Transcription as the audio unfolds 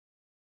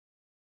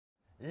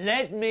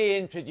let me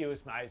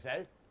introduce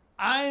myself.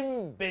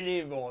 I'm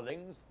Billy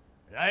Rawlings,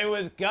 and I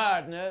was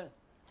gardener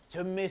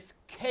to Miss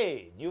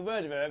Cade. You've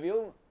heard of her, have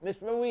you?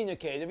 Miss Rowena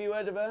Cade, have you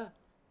heard of her?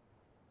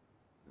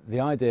 The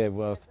idea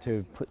was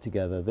to put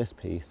together this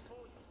piece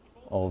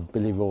of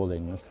Billy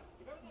Rawlings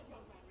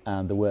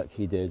and the work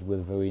he did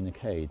with Rowena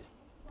Cade.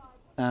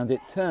 And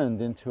it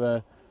turned into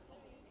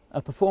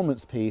a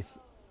performance piece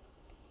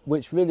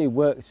which really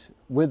worked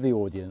with the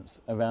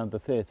audience around the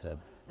theatre.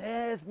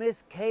 There's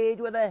Miss Cade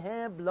with her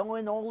hair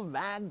blowing all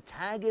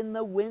ragtag in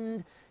the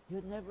wind.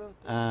 You'd never...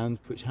 And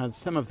which had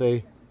some of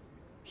the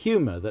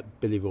humour that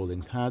Billy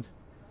Rawlings had,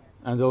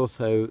 and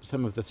also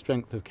some of the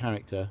strength of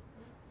character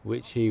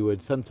which he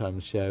would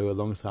sometimes show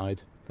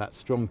alongside that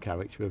strong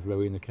character of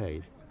Rowena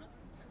Cade.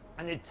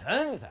 And it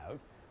turns out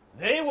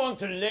they want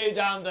to lay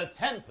down the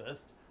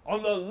Tempest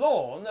on the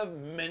lawn of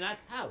Minack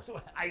House.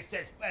 I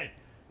said, well,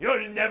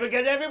 you'll never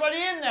get everybody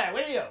in there,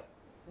 will you?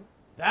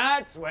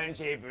 That's when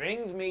she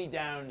brings me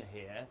down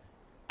here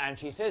and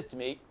she says to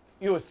me,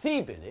 you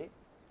see, Billy,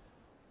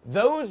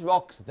 those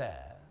rocks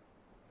there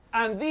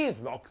and these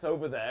rocks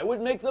over there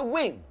would make the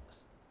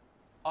wings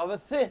of a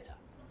theatre.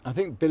 I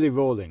think Billy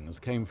Rawlings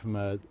came from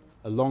a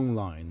long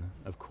line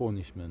of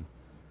Cornishmen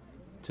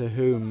to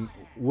whom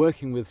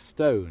working with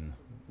stone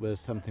was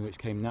something which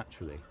came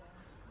naturally.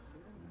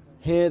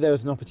 Here there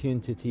was an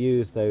opportunity to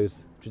use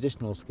those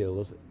traditional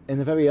skills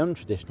in a very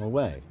untraditional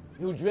way.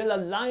 You drill a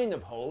line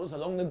of holes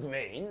along the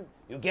grain,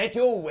 you get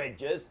your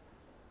wedges,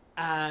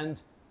 and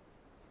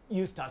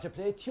you start to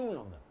play a tune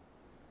on them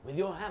with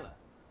your hammer.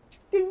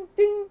 Ding,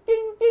 ding,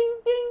 ding, ding,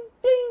 ding,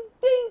 ding,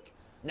 ding.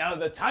 Now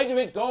the tighter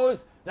it goes,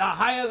 the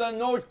higher the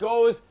note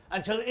goes,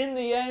 until in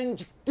the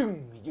end,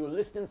 ding, you're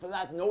listening for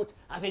that note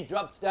as it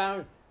drops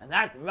down, and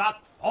that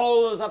rock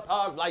falls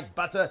apart like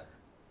butter.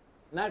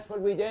 And that's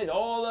what we did.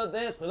 All of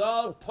this was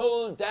all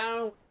pulled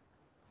down.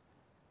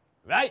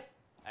 Right,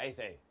 I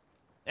say.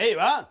 There you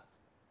are.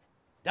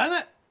 Done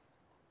it.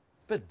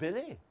 But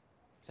Billy,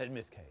 said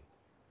Miss Cade,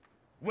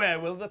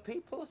 where will the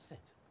people sit?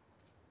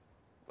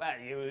 Well,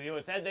 you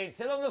said they'd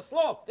sit on the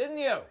slope, didn't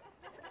you?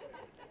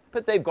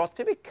 But they've got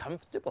to be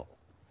comfortable,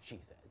 she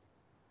said.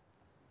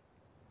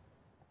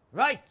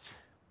 Right.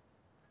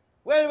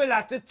 Well, we'll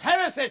have to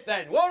terrace it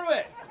then, won't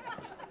we?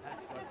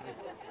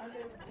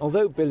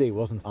 Although Billy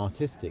wasn't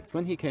artistic,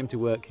 when he came to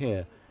work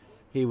here,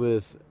 he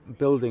was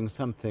building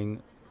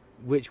something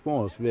which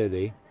was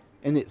really,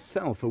 in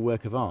itself, a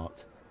work of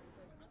art.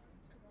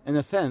 In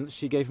a sense,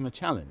 she gave him a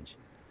challenge,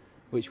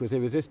 which was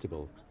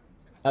irresistible.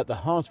 At the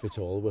heart of it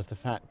all was the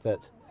fact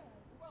that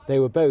they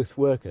were both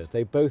workers,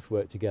 they both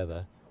worked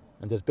together,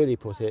 and as Billy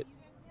put it,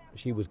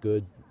 she was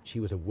good, she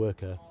was a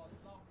worker,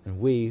 and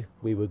we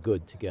were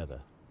good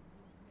together.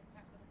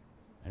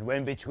 And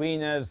when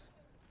between us,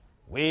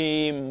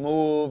 we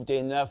moved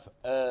enough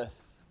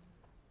earth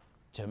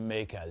to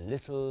make a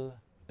little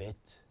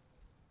bit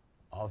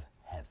of